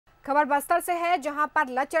खबर बस्तर से है, जहां पर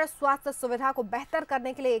लचर स्वास्थ्य सुविधा को बेहतर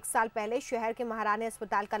करने के लिए 1 साल पहले शहर के महारानी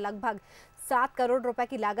अस्पताल का लगभग 7 करोड़ रुपए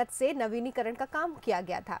की लागत से नवीनीकरण का काम किया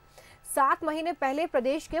गया था। 7 महीने पहले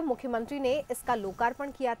प्रदेश के मुख्यमंत्री ने इसका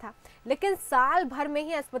लोकार्पण किया था, लेकिन साल भर में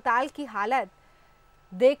ही अस्पताल की हालत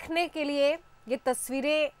देखने के लिए ये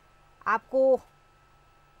तस्वीरें आपको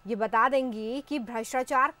ये बता देंगी कि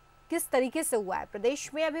भ्रष्टाचार किस तरीके से हुआ है। प्रदेश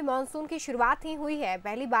में अभी मानसून की शुरुआत ही हुई है,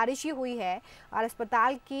 पहली बारिश ही हुई है और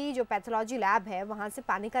अस्पताल की जो पैथोलॉजी लैब है वहां से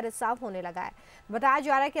पानी का रिसाव होने लगा है। बताया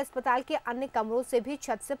जा रहा है कि अस्पताल के अन्य कमरों से भी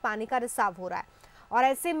छत से पानी का रिसाव हो रहा है और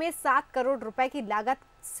ऐसे में 7 करोड़ रुपए की लागत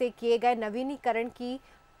से किए गए नवीनीकरण की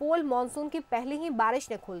पोल मानसून की पहली ही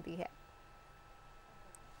बारिश ने खोल दी है।